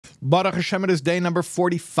Baruch Hashem, it is day number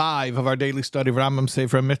 45 of our daily study of Rambam,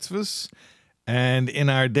 Sefer, HaMitzvos. And in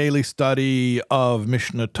our daily study of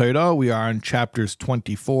Mishnah Torah, we are in chapters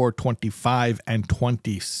 24, 25, and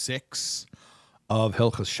 26 of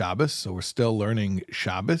Hilchos Shabbos. So we're still learning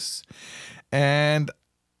Shabbos. And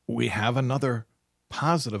we have another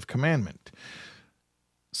positive commandment.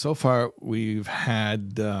 So far, we've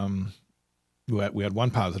had we had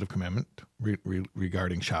one positive commandment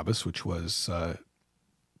regarding Shabbos, which was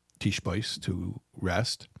Tishbais, to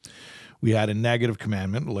rest. We had a negative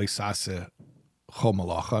commandment, Leisase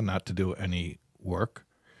Chomalacha, not to do any work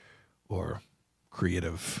or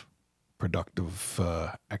creative, productive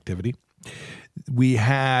activity. We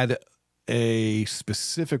had a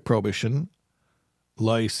specific prohibition,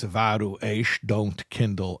 Leisavaru Eish, don't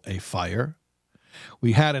kindle a fire.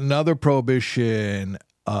 We had another prohibition,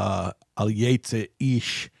 Al Yetze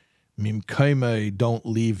Ish Mimkaime, don't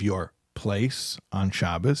leave your place on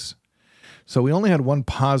Shabbos. So we only had one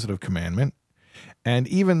positive commandment, and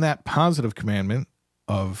even that positive commandment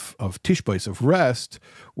of Tishbais, of rest,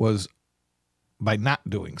 was by not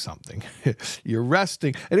doing something. You're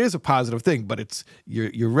resting. It is a positive thing, but it's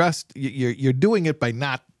you're doing it by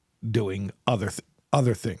not doing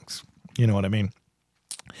other things. You know what I mean?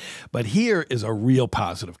 But here is a real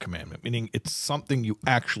positive commandment, meaning it's something you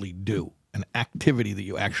actually do, an activity that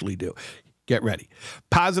you actually do. Get ready.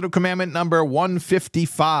 Positive commandment number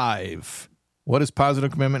 155. What is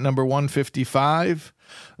positive commandment number 155?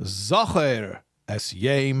 Zocher es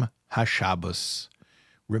yom haShabbos.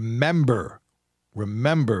 Remember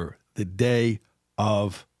the day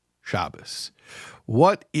of Shabbos.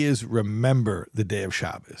 What is remember the day of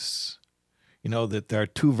Shabbos? You know that there are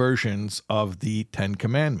two versions of the Ten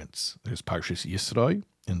Commandments. There's Parshas Yisroi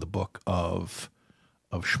in the book of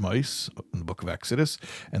Shmos, in the book of Exodus,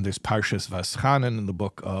 and there's Parshas Vaschanan in the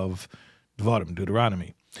book of Dvarim,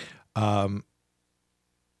 Deuteronomy.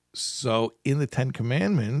 So in the Ten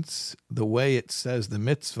Commandments, the way it says the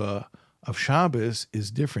mitzvah of Shabbos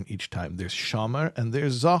is different each time. There's Shomer and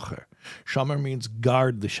there's Zocher. Shomer means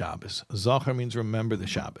guard the Shabbos. Zocher means remember the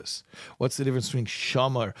Shabbos. What's the difference between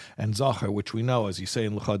Shomer and Zocher, which we know, as you say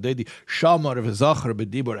in L'chadedi, Shomer of Zocher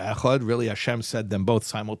b'dibur echad. Really, Hashem said them both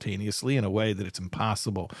simultaneously in a way that it's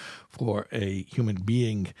impossible for a human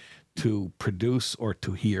being to produce or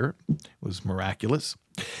to hear. It was miraculous.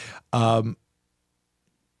 Shomer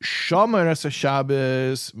as a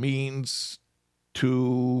Shabbos means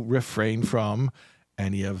to refrain from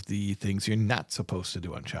any of the things you're not supposed to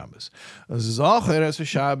do on Shabbos. Zocher as a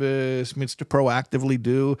Shabbos means to proactively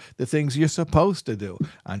do the things you're supposed to do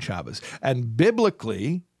on Shabbos. And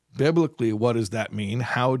biblically, what does that mean?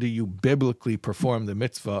 How do you biblically perform the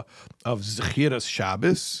mitzvah of Zechiras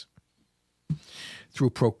Shabbos? Through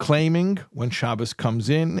proclaiming when Shabbos comes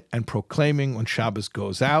in and proclaiming when Shabbos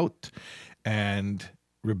goes out. And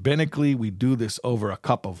rabbinically, we do this over a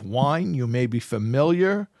cup of wine. You may be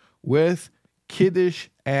familiar with Kiddush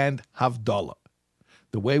and Havdalah.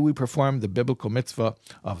 The way we perform the biblical mitzvah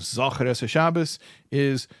of Zocher es Shabbos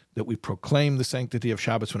is that we proclaim the sanctity of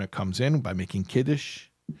Shabbos when it comes in by making Kiddush,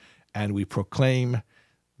 and we proclaim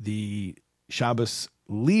the Shabbos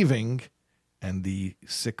leaving and the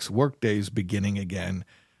 6 workdays beginning again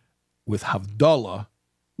with Havdalah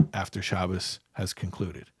after Shabbos has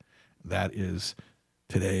concluded. That is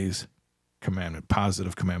today's commandment,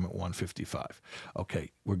 positive commandment 155.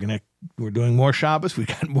 Okay, we're doing more Shabbos. We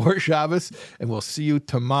got more Shabbos, and we'll see you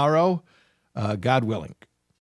tomorrow, God willing.